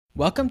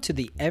Welcome to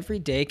the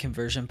Everyday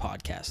Conversion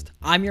Podcast.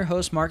 I'm your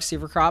host, Mark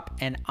Sieverkrop,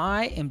 and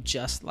I am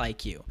just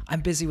like you. I'm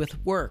busy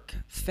with work,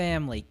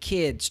 family,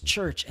 kids,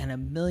 church, and a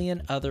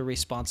million other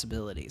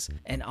responsibilities.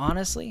 And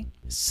honestly,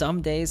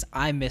 some days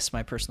I miss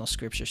my personal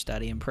scripture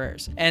study and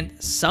prayers.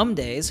 And some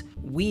days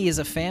we as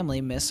a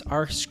family miss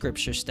our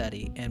scripture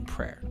study and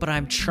prayer. But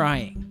I'm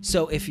trying.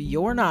 So if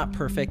you're not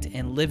perfect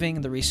in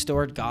living the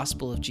restored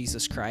gospel of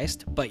Jesus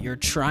Christ, but you're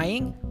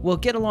trying, we'll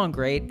get along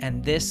great,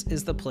 and this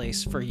is the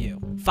place for you.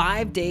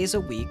 5 days a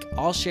week,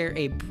 I'll share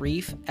a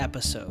brief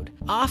episode,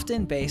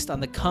 often based on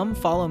the Come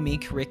Follow Me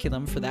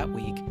curriculum for that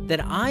week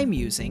that I'm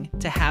using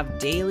to have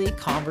daily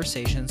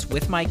conversations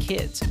with my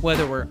kids,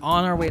 whether we're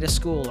on our way to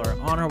school or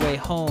on our way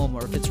home,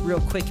 or if it's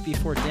real quick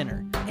before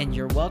dinner. And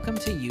you're welcome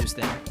to use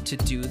them to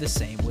do the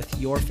same with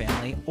your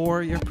family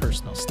or your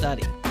personal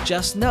study.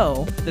 Just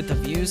know that the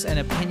views and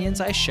opinions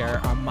I share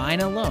are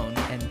mine alone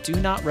and do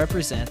not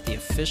represent the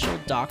official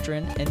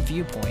doctrine and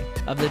viewpoint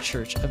of the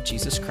Church of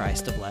Jesus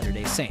Christ of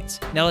Latter-day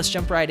Saints. Now let's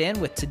jump right in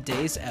with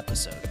today's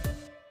episode.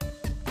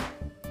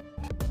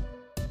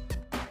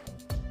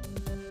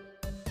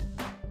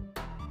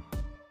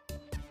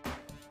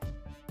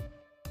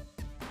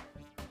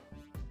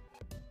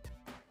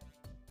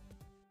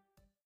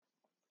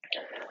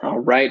 All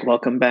right,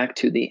 welcome back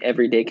to the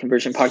Everyday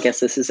Conversion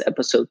Podcast. This is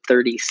episode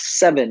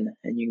 37,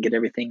 and you can get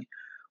everything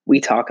we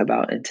talk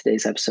about in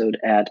today's episode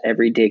at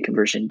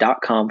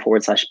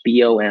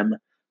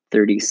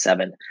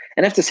everydayconversion.com/BOM37. And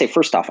I have to say,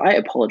 first off, I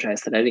apologize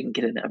that I didn't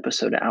get an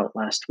episode out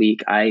last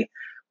week. I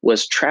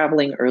was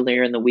traveling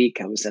earlier in the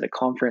week. I was at a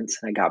conference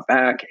and I got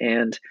back.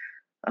 And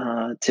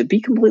to be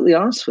completely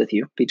honest with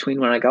you, between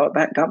when I got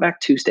back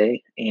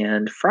Tuesday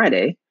and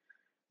Friday,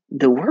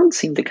 the world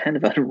seemed to kind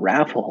of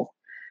unravel.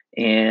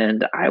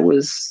 And I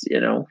was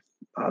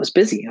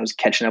busy. I was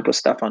catching up with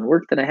stuff on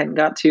work that I hadn't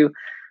got to.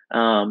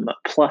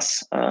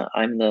 Plus,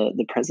 I'm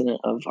the president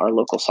of our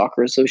local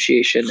soccer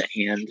association,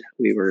 and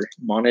we were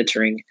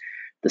monitoring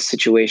the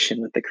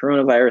situation with the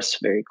coronavirus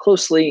very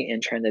closely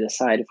and trying to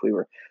decide if we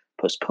were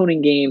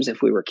postponing games,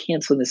 if we were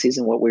canceling the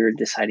season, what we were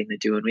deciding to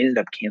do. And we ended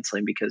up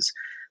canceling because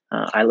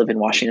I live in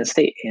Washington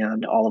State,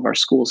 and all of our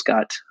schools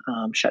got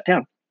shut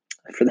down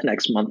for the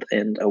next month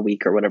and a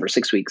week or whatever,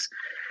 6 weeks.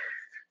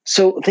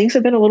 So things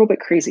have been a little bit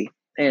crazy,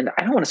 and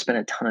I don't want to spend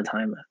a ton of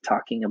time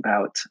talking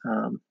about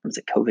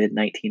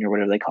COVID-19 or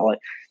whatever they call it.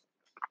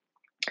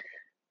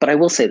 But I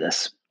will say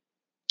this.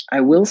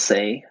 I will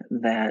say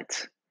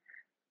that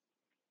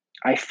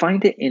I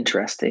find it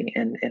interesting,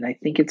 and I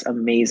think it's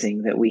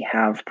amazing that we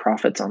have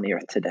prophets on the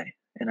earth today.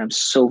 And I'm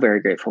so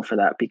very grateful for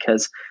that,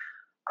 because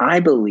I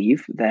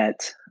believe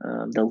that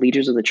the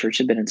leaders of the church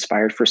have been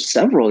inspired for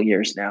several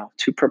years now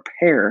to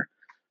prepare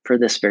for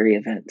this very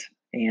event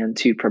and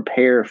to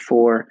prepare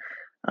for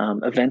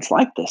events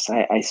like this.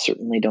 I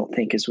certainly don't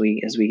think as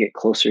we get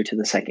closer to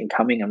the second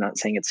coming, I'm not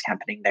saying it's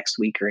happening next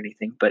week or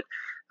anything, but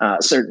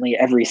certainly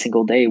every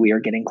single day we are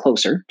getting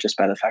closer, just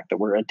by the fact that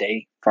we're a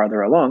day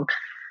farther along.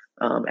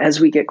 As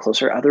we get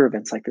closer, other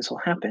events like this will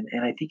happen.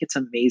 And I think it's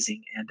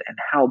amazing and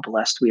how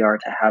blessed we are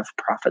to have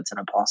prophets and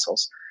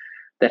apostles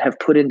that have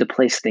put into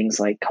place things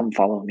like Come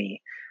Follow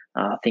Me,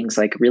 things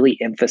like really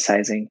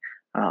emphasizing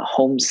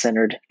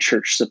home-centered,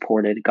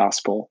 church-supported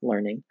gospel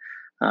learning,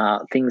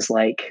 things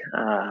like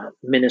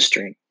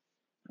ministering,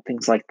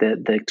 things like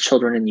the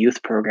children and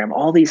youth program,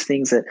 all these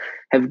things that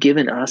have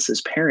given us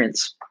as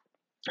parents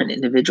and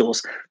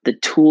individuals the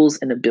tools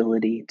and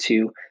ability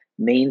to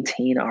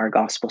maintain our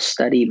gospel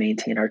study,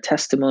 maintain our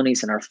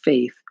testimonies and our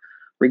faith,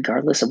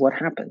 regardless of what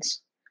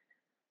happens.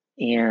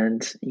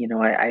 And,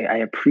 I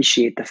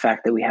appreciate the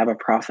fact that we have a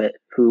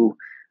prophet who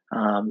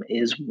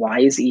is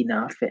wise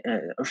enough,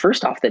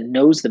 first off, that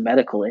knows the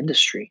medical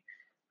industry.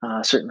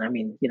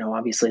 Certainly,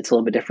 obviously it's a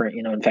little bit different,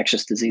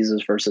 infectious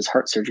diseases versus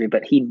heart surgery,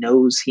 but he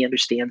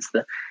understands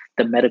the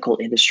medical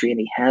industry, and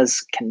he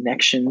has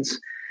connections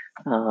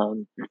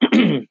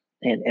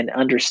and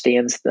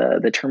understands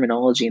the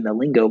terminology and the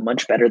lingo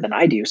much better than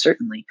I do,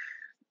 certainly,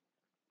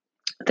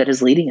 that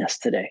is leading us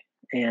today.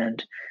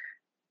 And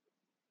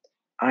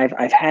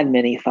I've had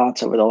many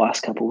thoughts over the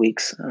last couple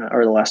weeks,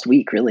 or the last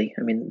week, really.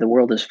 I mean, the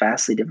world is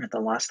vastly different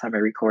than the last time I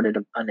recorded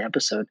an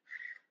episode,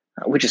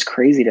 which is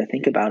crazy to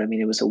think about. I mean,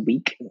 it was a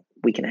week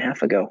and a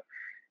half ago,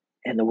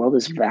 and the world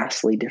is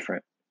vastly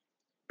different.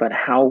 But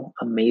how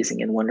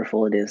amazing and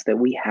wonderful it is that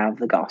we have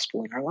the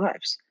gospel in our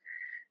lives,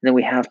 and that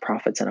we have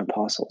prophets and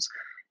apostles.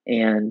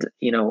 And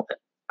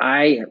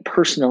I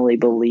personally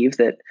believe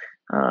that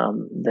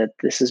that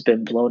this has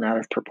been blown out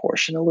of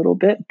proportion a little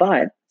bit,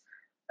 but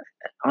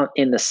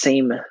in the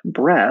same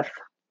breath,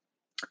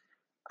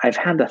 I've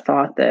had the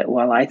thought that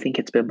while I think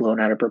it's been blown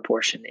out of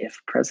proportion, if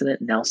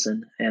President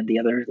Nelson and the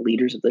other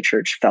leaders of the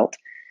church felt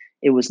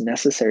it was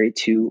necessary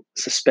to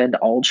suspend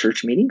all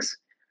church meetings,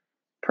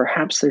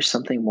 perhaps there's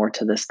something more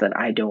to this that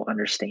I don't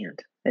understand.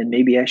 And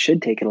maybe I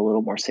should take it a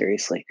little more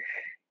seriously.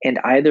 And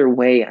either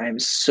way, I'm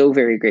so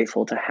very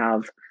grateful to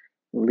have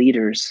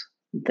leaders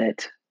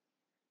that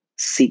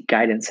seek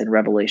guidance and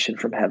revelation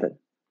from heaven.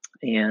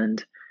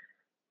 And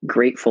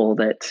grateful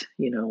that,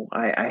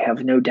 I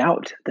have no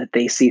doubt that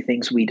they see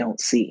things we don't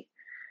see,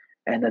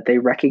 and that they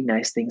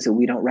recognize things that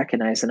we don't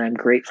recognize. And I'm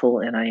grateful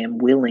and I am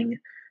willing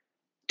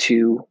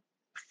to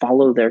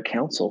follow their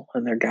counsel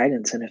and their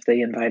guidance. And if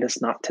they invite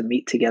us not to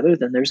meet together,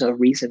 then there's a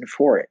reason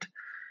for it.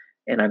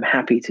 And I'm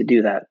happy to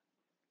do that.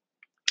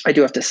 I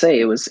do have to say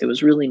it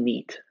was really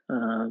neat.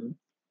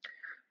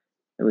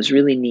 It was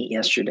really neat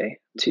yesterday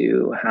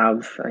to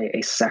have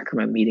a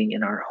sacrament meeting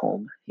in our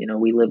home.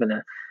 We live in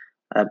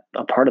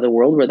a part of the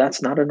world where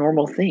that's not a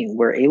normal thing.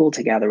 We're able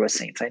to gather with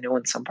saints. I know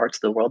in some parts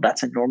of the world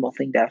that's a normal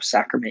thing to have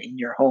sacrament in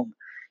your home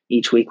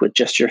each week with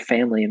just your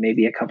family and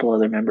maybe a couple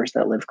other members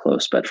that live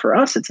close. But for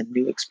us, it's a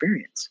new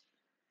experience.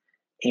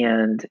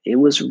 And it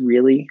was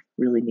really,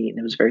 really neat. And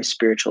it was very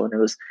spiritual, and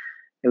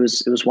it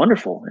was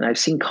wonderful. And I've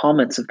seen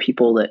comments of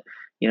people that,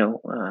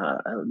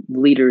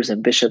 leaders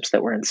and bishops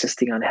that were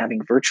insisting on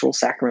having virtual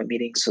sacrament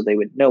meetings so they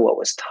would know what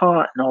was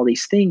taught and all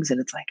these things.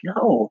 And it's like,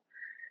 no,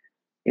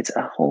 it's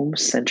a home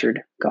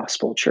centered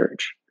gospel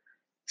church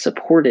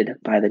supported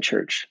by the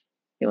church.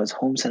 It was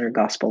home centered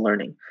gospel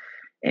learning.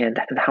 And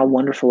how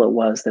wonderful it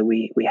was that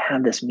we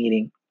had this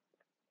meeting,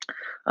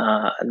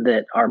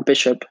 that our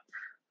bishop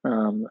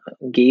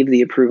gave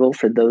the approval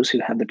for those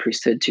who had the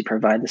priesthood to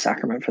provide the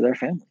sacrament for their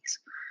families.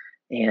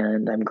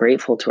 And I'm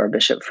grateful to our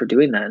bishop for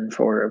doing that and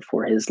for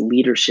his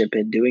leadership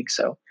in doing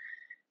so.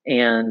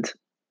 And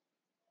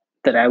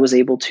that I was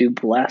able to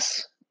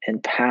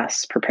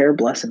prepare,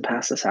 bless, and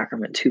pass the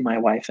sacrament to my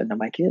wife and to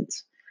my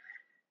kids.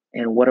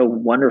 And what a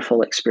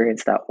wonderful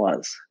experience that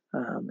was.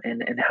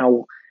 And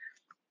how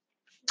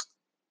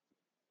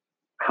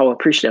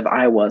appreciative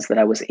I was that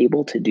I was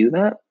able to do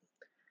that,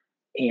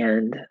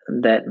 and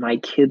that my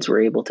kids were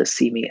able to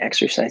see me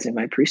exercising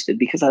my priesthood,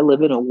 because I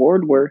live in a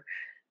ward where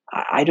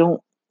I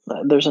don't.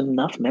 There's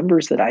enough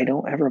members that I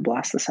don't ever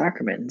bless the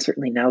sacrament, and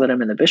certainly now that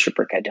I'm in the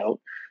bishopric, I don't.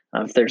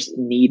 If there's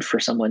need for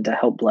someone to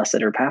help bless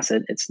it or pass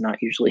it, it's not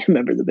usually a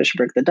member of the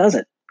bishopric that does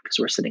it because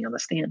we're sitting on the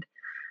stand.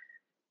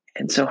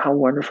 And so, how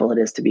wonderful it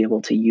is to be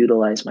able to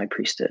utilize my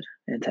priesthood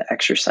and to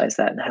exercise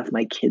that and have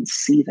my kids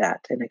see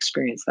that and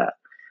experience that.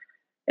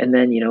 And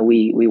then,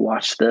 we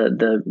watched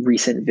the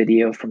recent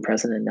video from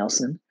President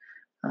Nelson.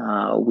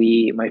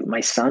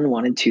 My son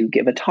wanted to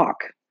give a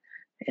talk,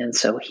 and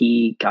so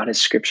he got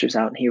his scriptures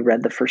out and he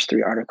read the first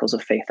three articles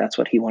of faith. That's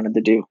what he wanted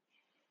to do.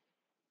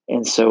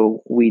 And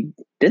so we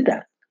did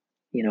that,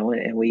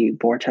 and we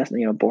bore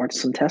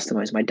some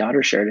testimonies. My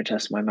daughter shared a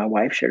testimony. My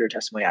wife shared her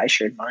testimony. I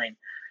shared mine.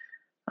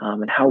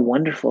 And how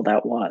wonderful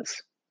that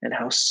was, and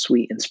how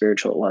sweet and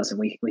spiritual it was. And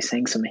we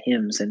sang some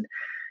hymns, and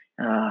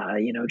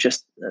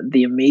just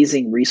the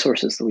amazing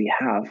resources that we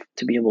have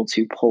to be able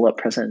to pull up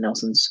President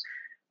Nelson's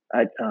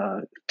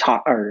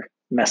talk or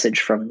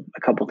message from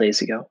a couple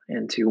days ago,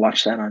 and to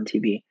watch that on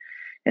TV,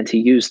 and to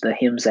use the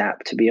hymns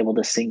app to be able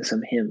to sing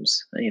some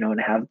hymns, and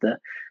have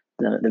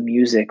the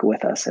music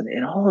with us,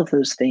 and all of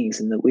those things,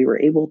 and that we were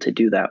able to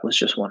do that was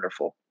just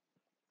wonderful.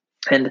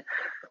 And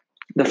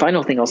the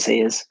final thing I'll say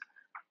is,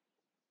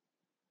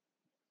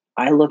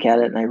 I look at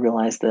it and I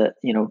realize that,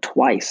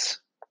 twice,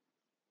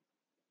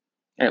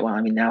 well,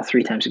 I mean, now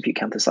three times if you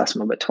count this last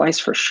one, but twice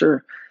for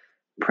sure,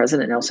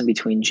 President Nelson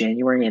between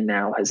January and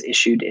now has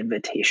issued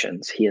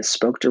invitations. He has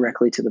spoke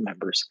directly to the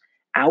members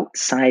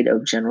outside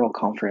of general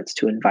conference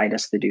to invite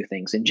us to do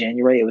things. In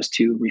January, it was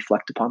to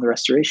reflect upon the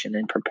restoration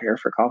and prepare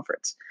for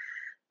conference.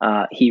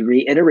 He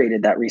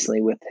reiterated that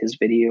recently with his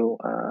video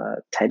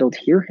titled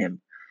Hear Him,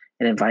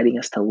 and inviting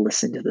us to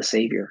listen to the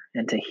Savior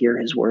and to hear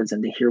his words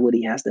and to hear what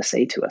he has to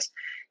say to us.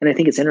 And I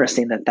think it's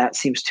interesting that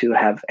seems to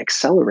have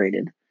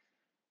accelerated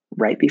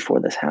right before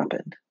this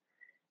happened.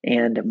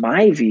 And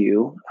my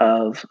view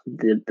of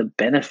the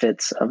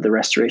benefits of the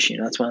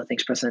restoration, that's one of the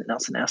things President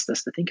Nelson asked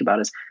us to think about,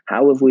 is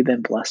how have we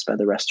been blessed by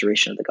the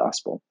restoration of the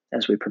gospel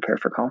as we prepare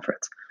for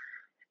conference?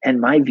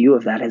 And my view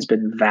of that has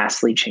been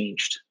vastly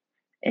changed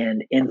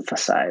and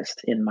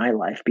emphasized in my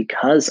life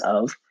because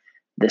of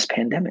this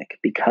pandemic,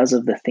 because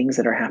of the things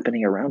that are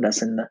happening around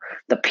us, and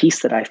the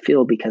peace that I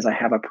feel because I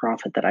have a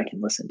prophet that I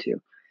can listen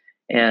to.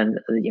 And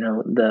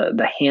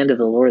the hand of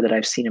the Lord that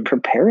I've seen in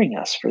preparing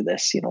us for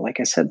this, like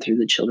I said, through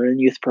the children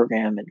and youth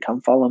program and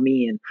Come Follow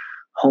Me and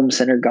home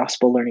centered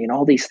gospel learning and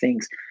all these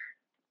things.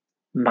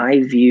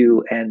 My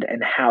view and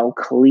how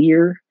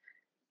clear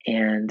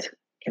and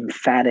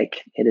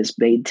emphatic it is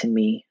made to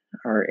me,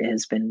 or it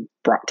has been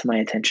brought to my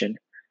attention,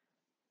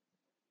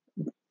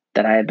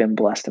 that I have been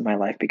blessed in my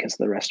life because of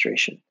the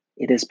restoration.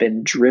 It has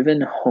been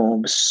driven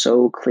home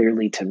so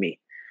clearly to me,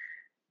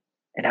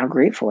 and how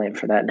grateful I am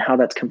for that, and how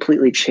that's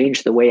completely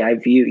changed the way I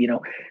view,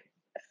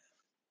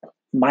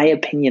 my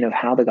opinion of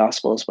how the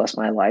gospel has blessed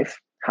my life,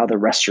 how the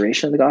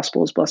restoration of the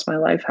gospel has blessed my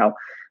life, how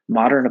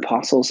modern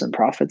apostles and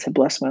prophets have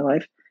blessed my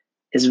life,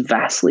 is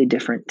vastly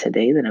different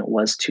today than it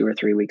was 2 or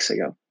 3 weeks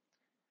ago.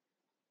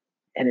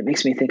 And it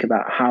makes me think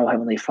about how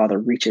Heavenly Father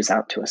reaches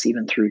out to us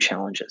even through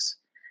challenges,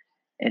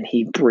 and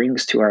he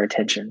brings to our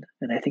attention.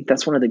 And I think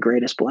that's one of the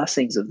greatest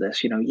blessings of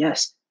this.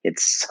 Yes, it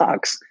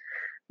sucks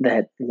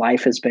that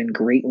life has been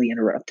greatly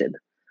interrupted,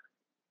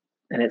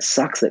 And it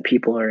sucks that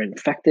people are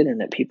infected and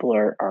that people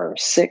are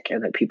sick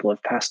and that people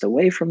have passed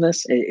away from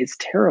this. It's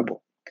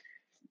terrible.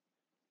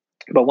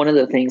 But one of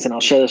the things, and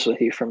I'll share this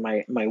with you from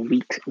my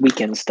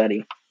weekend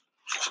study,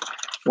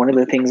 one of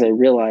the things I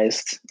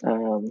realized,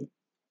 where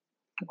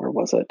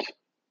was it?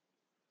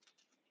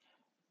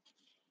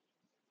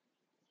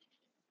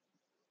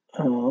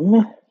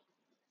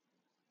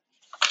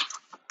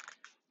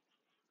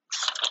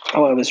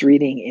 I was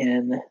reading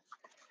in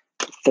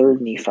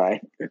 3rd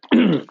Nephi,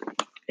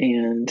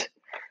 and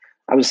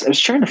I was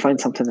trying to find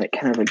something that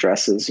kind of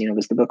addresses,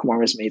 was the Book of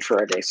Mormon was made for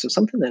our day, so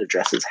something that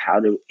addresses how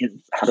to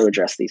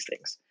address these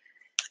things.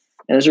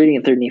 And I was reading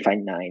in 3rd Nephi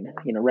 9,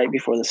 right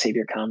before the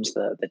Savior comes,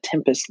 the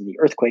tempest and the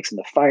earthquakes and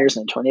the fires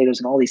and the tornadoes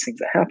and all these things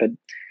that happen,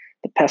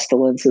 the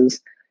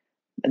pestilences.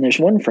 And there's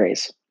one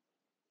phrase,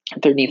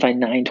 3rd Nephi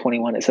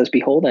 9:21, it says,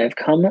 "Behold, I have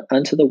come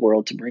unto the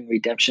world to bring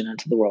redemption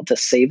unto the world, to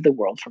save the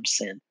world from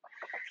sin."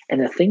 And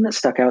the thing that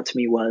stuck out to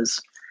me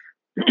was,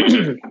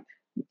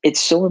 it's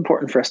so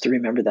important for us to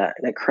remember that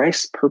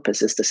Christ's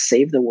purpose is to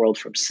save the world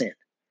from sin.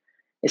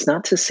 It's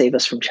not to save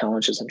us from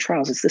challenges and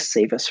trials, it's to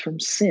save us from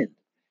sin.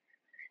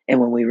 And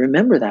when we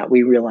remember that,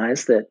 we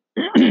realize that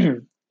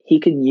he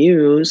can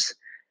use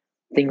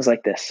things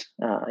like this,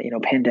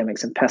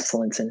 pandemics and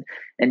pestilence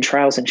and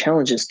trials and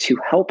challenges to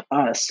help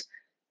us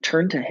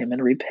turn to him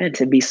and repent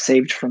and be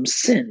saved from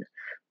sin.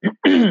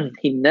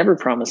 He never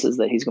promises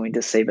that he's going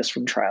to save us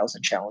from trials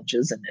and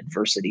challenges and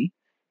adversity,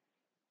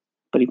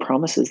 but he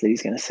promises that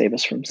he's going to save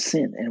us from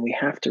sin. And we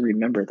have to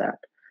remember that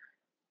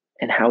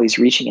and how he's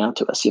reaching out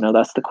to us.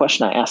 That's the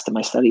question I asked in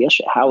my study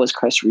yesterday. How is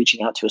Christ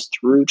reaching out to us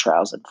through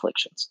trials and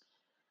afflictions?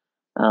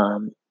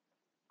 And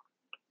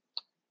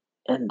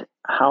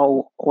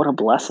what a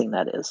blessing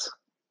that is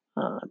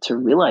to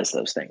realize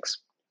those things.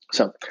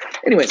 So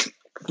anyways,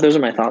 those are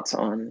my thoughts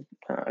on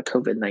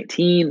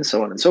COVID-19,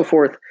 so on and so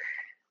forth.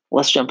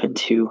 Let's jump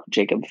into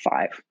Jacob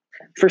 5.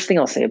 First thing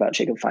I'll say about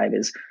Jacob 5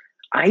 is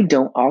I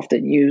don't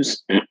often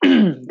use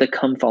the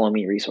Come Follow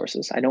Me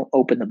resources. I don't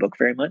open the book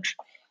very much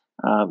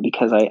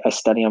because I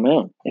study on my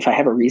own. If I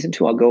have a reason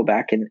to, I'll go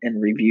back and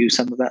review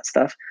some of that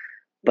stuff.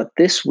 But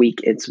this week,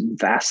 it's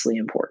vastly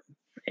important.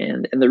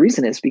 And the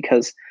reason is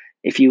because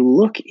if you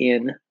look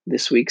in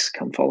this week's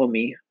Come Follow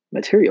Me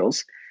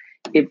materials,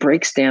 it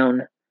breaks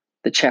down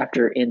the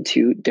chapter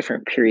into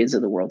different periods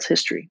of the world's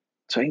history.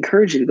 So I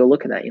encourage you to go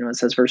look at that. It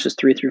says verses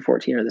 3 through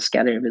 14 are the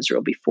scattering of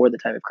Israel before the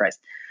time of Christ.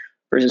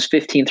 Verses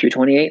 15 through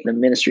 28, the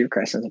ministry of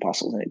Christ and his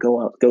apostles. And it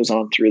goes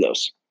on through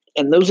those.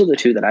 And those are the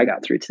two that I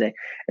got through today.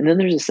 And then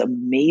there's this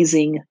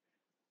amazing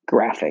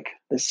graphic,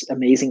 this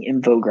amazing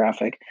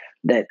infographic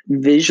that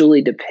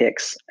visually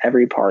depicts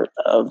every part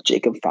of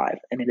Jacob 5.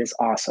 And it is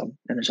awesome.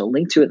 And there's a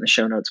link to it in the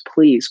show notes.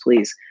 Please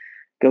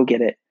go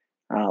get it.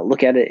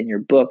 Look at it in your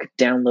book,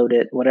 download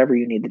it, whatever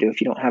you need to do. If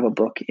you don't have a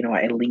book,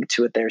 I link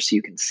to it there so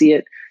you can see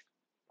it.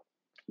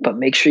 But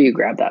make sure you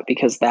grab that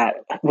because that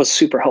was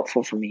super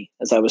helpful for me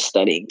as I was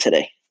studying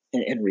today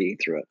and reading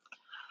through it.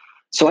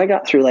 So I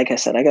got through, like I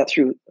said,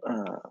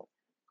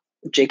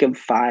 Jacob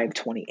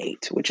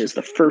 5:28, which is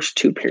the first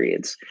two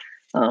periods.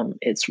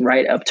 It's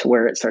right up to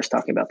where it starts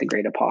talking about the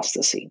great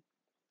apostasy.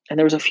 And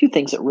there was a few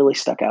things that really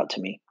stuck out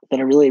to me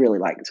that I really, really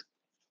liked.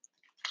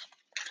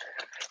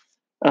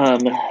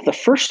 The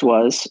first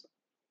was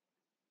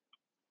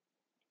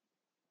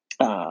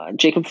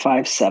Jacob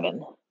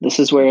 5:7. This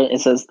is where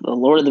it says, the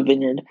Lord of the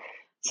vineyard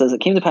says,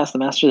 "It came to pass the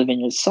master of the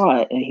vineyard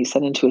saw it, and he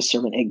said unto his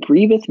servant, It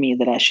grieveth me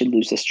that I should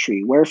lose this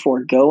tree.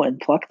 Wherefore go and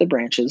pluck the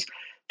branches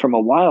from a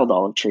wild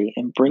olive tree,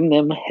 and bring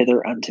them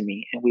hither unto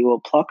me. And we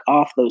will pluck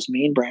off those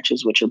main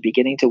branches which are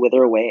beginning to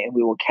wither away, and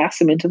we will cast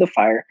them into the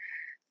fire,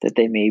 that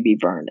they may be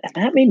burned." And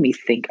that made me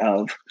think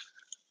of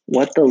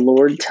what the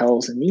Lord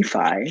tells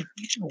Nephi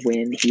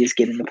when he is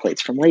getting the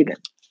plates from Laban.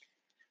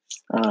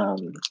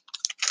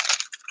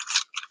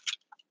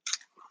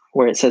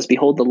 Where it says,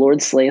 "Behold, the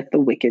Lord slayeth the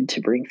wicked to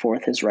bring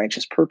forth his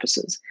righteous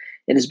purposes.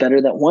 It is better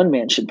that one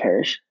man should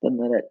perish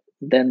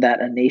than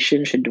that a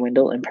nation should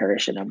dwindle and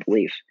perish in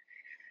unbelief."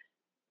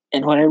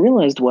 And what I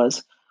realized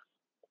was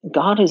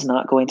God is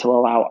not going to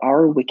allow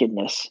our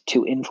wickedness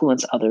to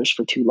influence others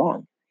for too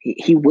long.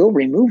 He will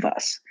remove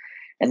us.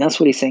 And that's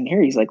what he's saying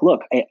here. He's like,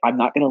 look, I'm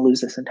not going to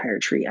lose this entire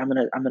tree. I'm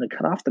going to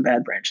cut off the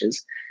bad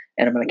branches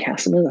and I'm going to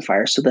cast them in the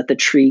fire so that the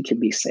tree can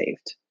be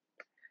saved.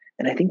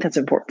 And I think that's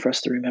important for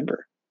us to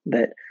remember,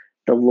 that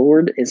the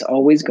Lord is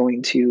always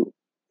going to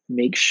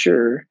make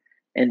sure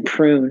and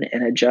prune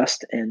and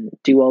adjust and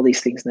do all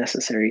these things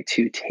necessary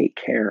to take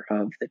care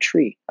of the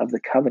tree, of the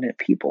covenant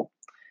people,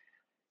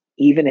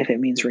 even if it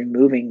means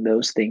removing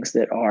those things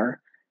that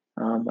are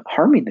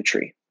harming the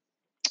tree.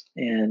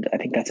 And I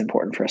think that's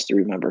important for us to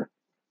remember.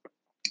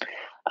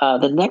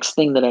 The next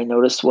thing that I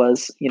noticed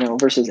was,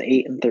 verses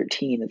 8 and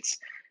 13, it's,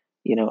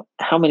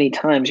 how many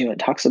times, it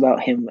talks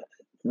about him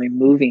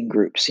removing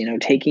groups,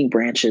 taking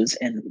branches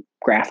and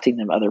grafting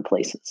them other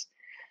places.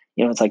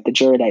 It's like the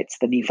Jaredites,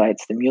 the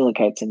Nephites, the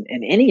Mulekites, and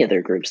any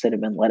other groups that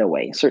have been led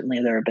away. Certainly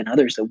there have been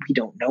others that we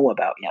don't know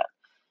about yet,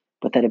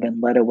 but that have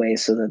been led away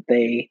so that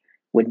they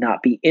would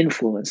not be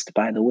influenced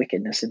by the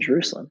wickedness in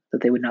Jerusalem,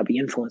 that they would not be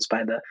influenced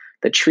by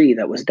the tree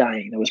that was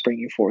dying, that was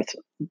bringing forth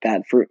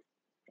bad fruit.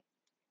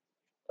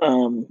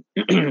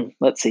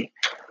 Let's see.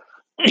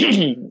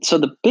 So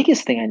the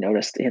biggest thing I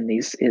noticed in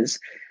these is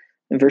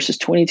in verses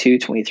 22,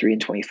 23,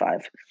 and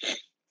 25.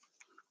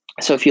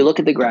 So if you look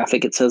at the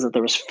graphic, it says that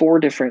there was 4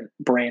 different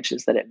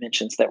branches that it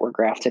mentions that were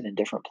grafted in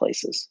different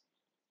places.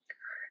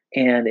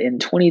 And in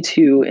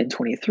 22 and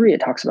 23, it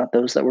talks about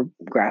those that were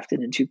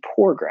grafted into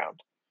poor ground.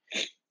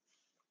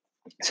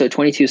 So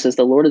 22 says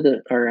the Lord of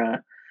the,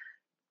 or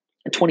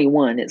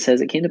 21, it says,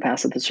 it came to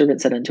pass that the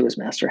servant said unto his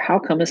master, how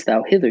comest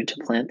thou hither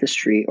to plant this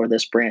tree or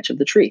this branch of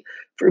the tree?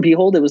 For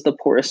behold, it was the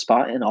poorest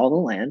spot in all the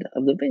land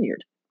of the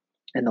vineyard.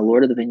 And the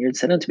Lord of the vineyard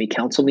said unto me,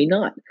 counsel me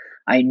not.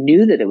 I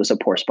knew that it was a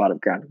poor spot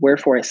of ground.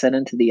 Wherefore I said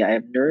unto thee, I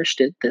have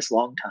nourished it this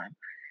long time,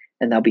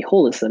 and thou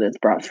beholdest that it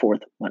hath brought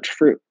forth much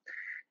fruit.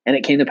 And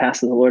it came to pass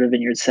that the Lord of the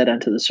vineyard said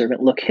unto the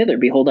servant, look hither,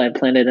 behold, I have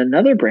planted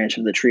another branch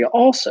of the tree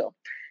also.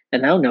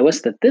 And thou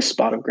knowest that this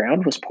spot of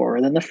ground was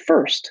poorer than the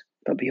first.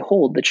 But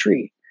behold, the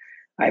tree,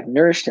 I have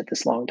nourished it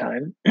this long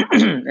time,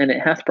 and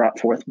it hath brought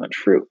forth much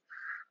fruit.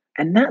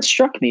 And that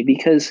struck me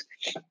because,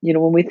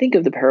 when we think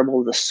of the parable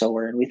of the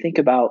sower, and we think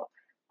about,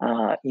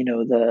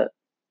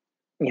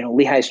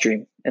 Lehi's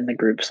dream and the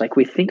groups, like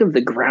we think of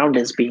the ground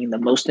as being the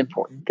most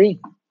important thing.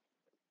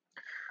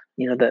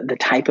 The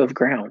type of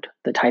ground,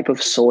 the type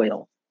of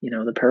soil.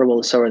 The parable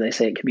of the sower, they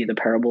say it could be the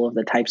parable of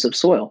the types of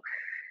soil,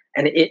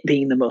 and it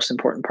being the most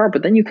important part.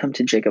 But then you come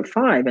to Jacob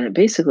 5, and it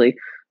basically,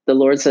 the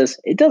Lord says,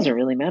 it doesn't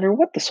really matter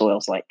what the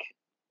soil's like.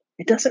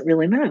 It doesn't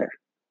really matter.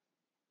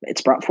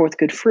 It's brought forth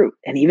good fruit.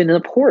 And even in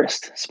the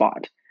poorest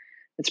spot,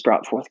 it's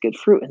brought forth good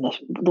fruit. And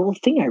the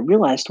thing I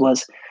realized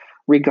was,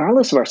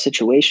 regardless of our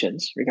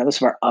situations, regardless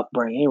of our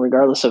upbringing,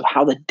 regardless of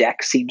how the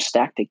deck seems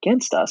stacked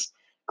against us,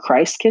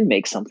 Christ can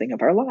make something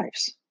of our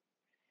lives.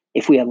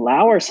 If we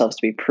allow ourselves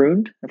to be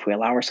pruned, if we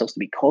allow ourselves to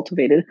be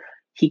cultivated,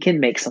 he can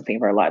make something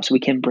of our lives. We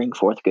can bring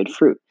forth good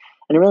fruit.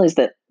 And I realize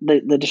that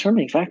the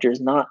determining factor is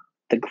not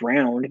the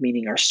ground,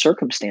 meaning our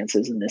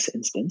circumstances in this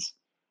instance.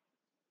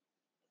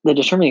 The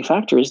determining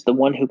factor is the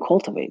one who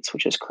cultivates,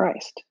 which is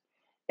Christ.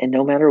 And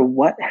no matter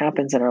what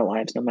happens in our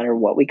lives, no matter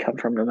what we come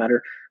from, no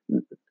matter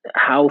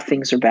how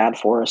things are bad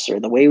for us, or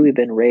the way we've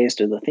been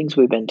raised, or the things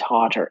we've been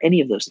taught, or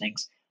any of those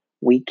things,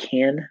 we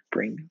can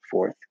bring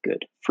forth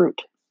good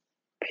fruit,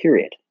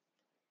 period.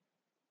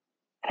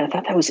 And I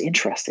thought that was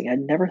interesting. I'd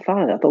never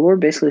thought of that. The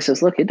Lord basically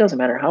says, look, it doesn't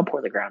matter how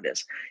poor the ground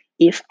is.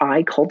 If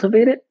I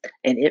cultivate it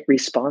and it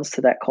responds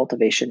to that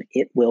cultivation,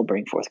 it will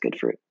bring forth good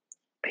fruit,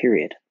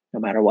 period, no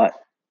matter what.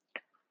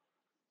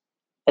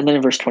 And then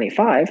in verse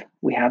 25,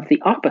 we have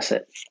the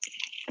opposite.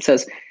 It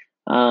says,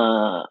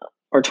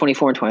 or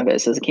 24 and 25,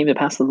 it says, it came to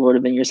pass that the Lord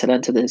of vineyard said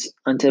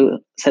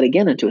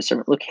again unto his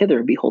servant, look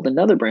hither, behold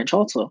another branch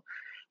also,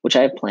 which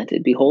I have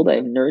planted. Behold, I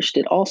have nourished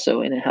it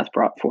also, and it hath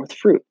brought forth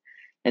fruit.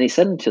 And he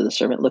said unto the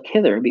servant, look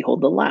hither,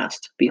 behold the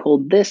last.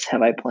 Behold, this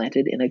have I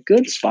planted in a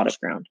good spot of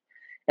ground,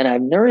 and I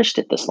have nourished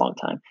it this long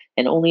time.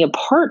 And only a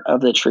part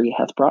of the tree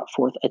hath brought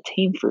forth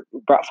tame fruit,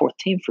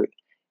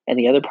 and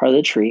the other part of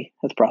the tree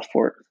hath brought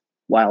forth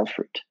wild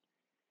fruit.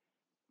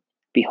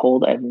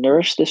 Behold, I have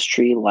nourished this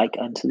tree like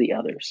unto the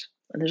others.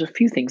 And there's a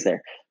few things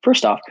there.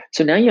 First off,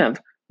 so now you have,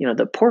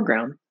 the poor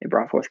ground, it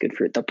brought forth good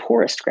fruit. The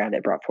poorest ground,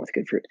 it brought forth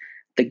good fruit.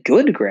 The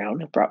good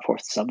ground brought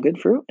forth some good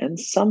fruit and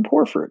some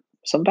poor fruit,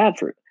 some bad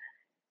fruit.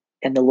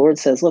 And the Lord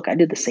says, look, I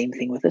did the same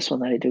thing with this one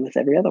that I did with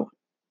every other one.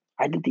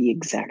 I did the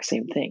exact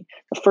same thing.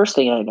 The first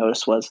thing I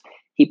noticed was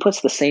he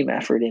puts the same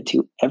effort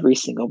into every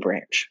single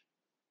branch.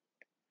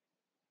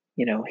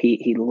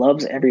 He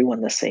loves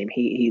everyone the same.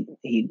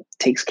 He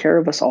takes care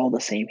of us all the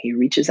same. He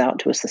reaches out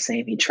to us the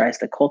same. He tries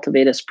to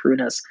cultivate us,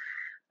 prune us,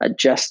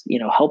 adjust,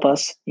 help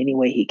us any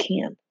way he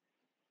can.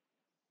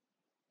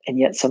 And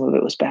yet some of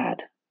it was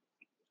bad.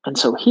 And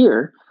so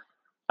here,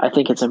 I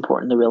think it's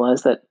important to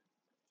realize that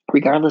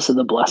regardless of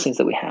the blessings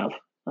that we have,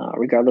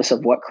 regardless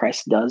of what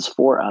Christ does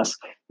for us,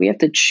 we have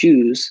to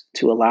choose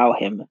to allow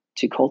him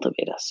to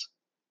cultivate us.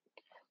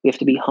 We have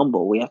to be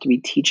humble. We have to be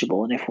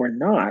teachable. And if we're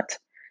not,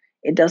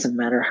 it doesn't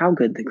matter how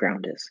good the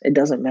ground is. It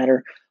doesn't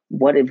matter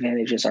what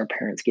advantages our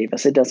parents gave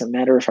us. It doesn't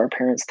matter if our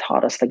parents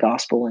taught us the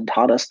gospel and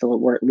taught us to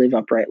live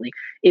uprightly.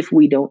 If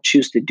we don't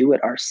choose to do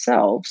it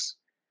ourselves,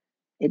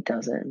 it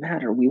doesn't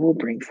matter. We will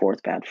bring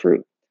forth bad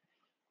fruit.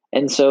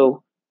 And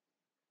so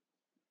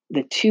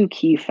the 2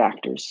 key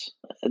factors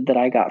that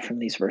I got from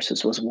these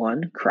verses was,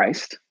 1,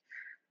 Christ,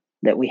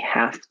 that we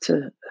have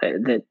to,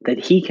 that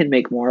he can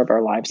make more of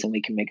our lives than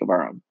we can make of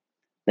our own,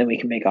 than we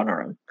can make on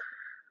our own.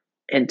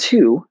 And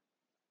 2,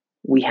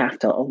 we have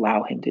to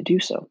allow him to do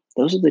so.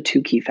 Those are the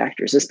 2 key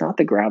factors. It's not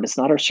the ground. It's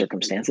not our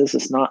circumstances.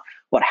 It's not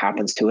what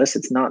happens to us.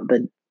 It's not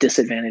the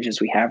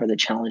disadvantages we have or the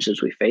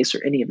challenges we face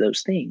or any of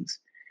those things.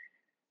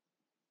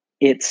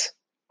 It's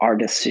our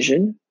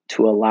decision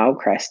to allow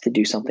Christ to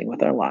do something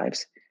with our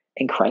lives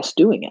and Christ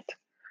doing it.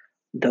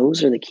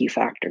 Those are the key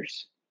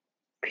factors,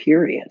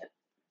 period.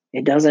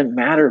 It doesn't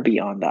matter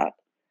beyond that.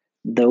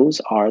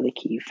 Those are the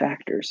key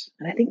factors.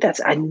 And I think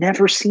I've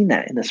never seen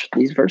that in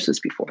these verses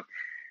before.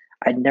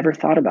 I'd never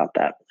thought about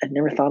that. I'd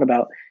never thought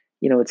about,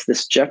 it's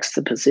this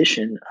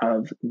juxtaposition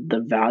of the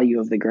value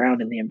of the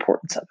ground and the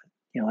importance of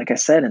it. Like I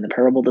said in the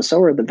parable of the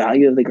sower, the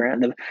value of the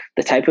ground,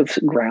 the type of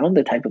ground,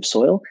 the type of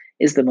soil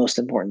is the most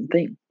important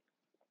thing,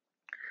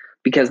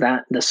 because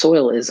that the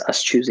soil is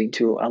us choosing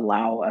to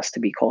allow us to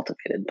be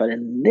cultivated. But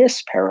in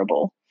this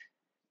parable,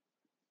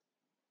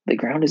 the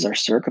ground is our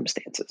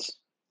circumstances.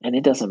 And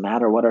it doesn't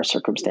matter what our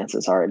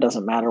circumstances are. It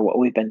doesn't matter what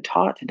we've been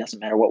taught. It doesn't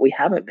matter what we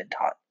haven't been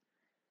taught.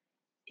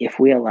 If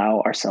we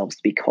allow ourselves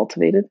to be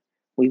cultivated,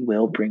 we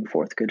will bring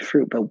forth good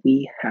fruit, but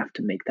we have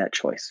to make that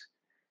choice.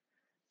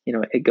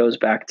 It goes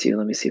back to,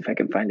 let me see if I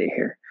can find it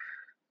here.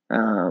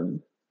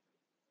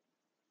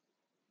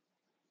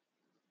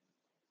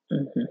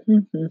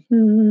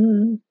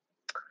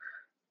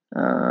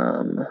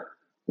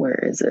 Where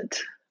is it?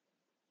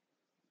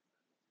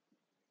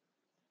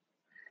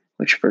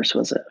 Which verse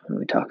was it when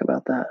we talk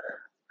about that?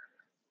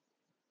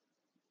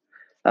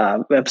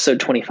 Episode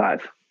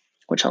 25,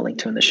 which I'll link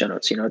to in the show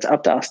notes. It's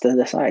up to us to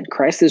decide.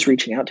 Christ is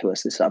reaching out to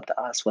us. It's up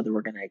to us whether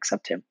we're going to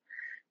accept him,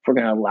 if we're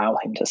going to allow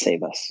him to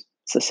save us.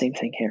 It's the same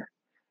thing here.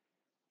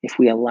 If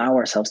we allow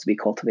ourselves to be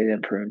cultivated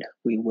and pruned,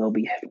 we will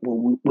be,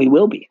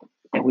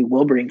 and we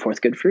will bring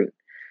forth good fruit,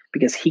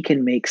 because he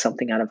can make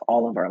something out of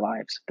all of our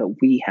lives, but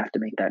we have to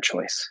make that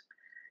choice,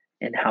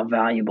 and how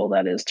valuable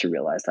that is to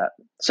realize that.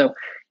 So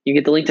you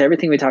get the link to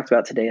everything we talked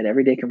about today at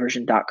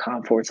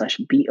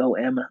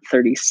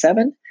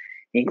everydayconversion.com/BOM37,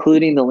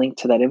 including the link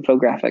to that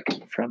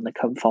infographic from the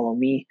Come Follow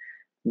Me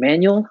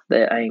manual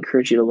that I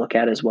encourage you to look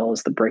at, as well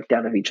as the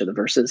breakdown of each of the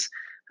verses.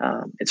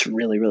 It's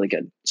really, really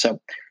good. So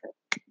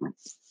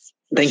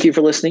thank you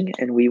for listening,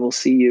 and we will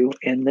see you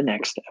in the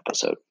next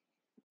episode.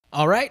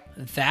 All right,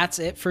 that's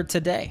it for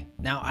today.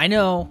 Now, I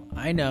know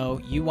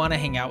you want to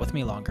hang out with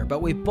me longer,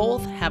 but we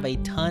both have a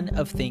ton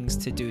of things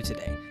to do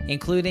today,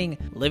 including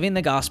living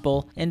the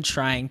gospel and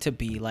trying to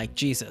be like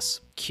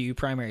Jesus. Cue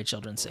primary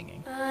children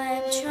singing.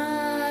 I'm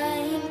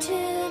trying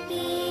to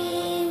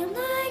be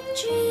like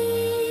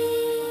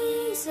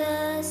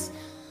Jesus.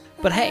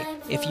 But hey,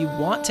 if you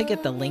want to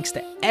get the links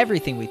to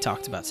everything we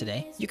talked about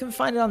today, you can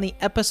find it on the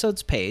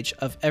episodes page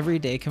of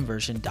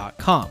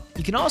everydayconversion.com.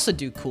 You can also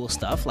do cool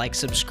stuff like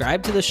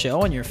subscribe to the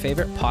show on your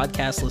favorite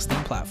podcast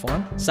listening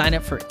platform, sign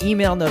up for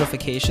email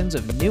notifications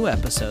of new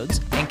episodes,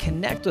 and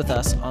connect with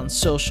us on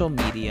social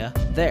media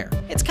there.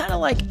 It's kind of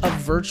like a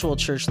virtual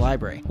church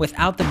library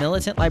without the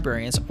militant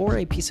librarians or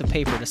a piece of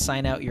paper to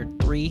sign out your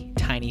 3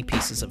 tiny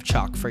pieces of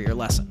chalk for your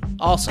lesson.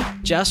 Also,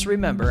 just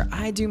remember,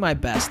 I do my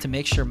best to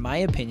make sure my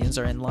opinions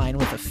are in line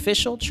with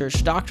official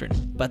church doctrine,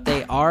 but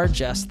they are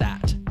just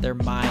that. They're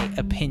my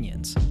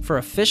opinions. For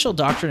official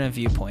doctrine and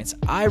viewpoints,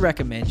 I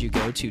recommend you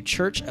go to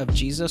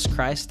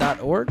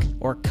churchofjesuschrist.org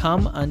or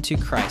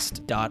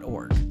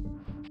comeuntochrist.org.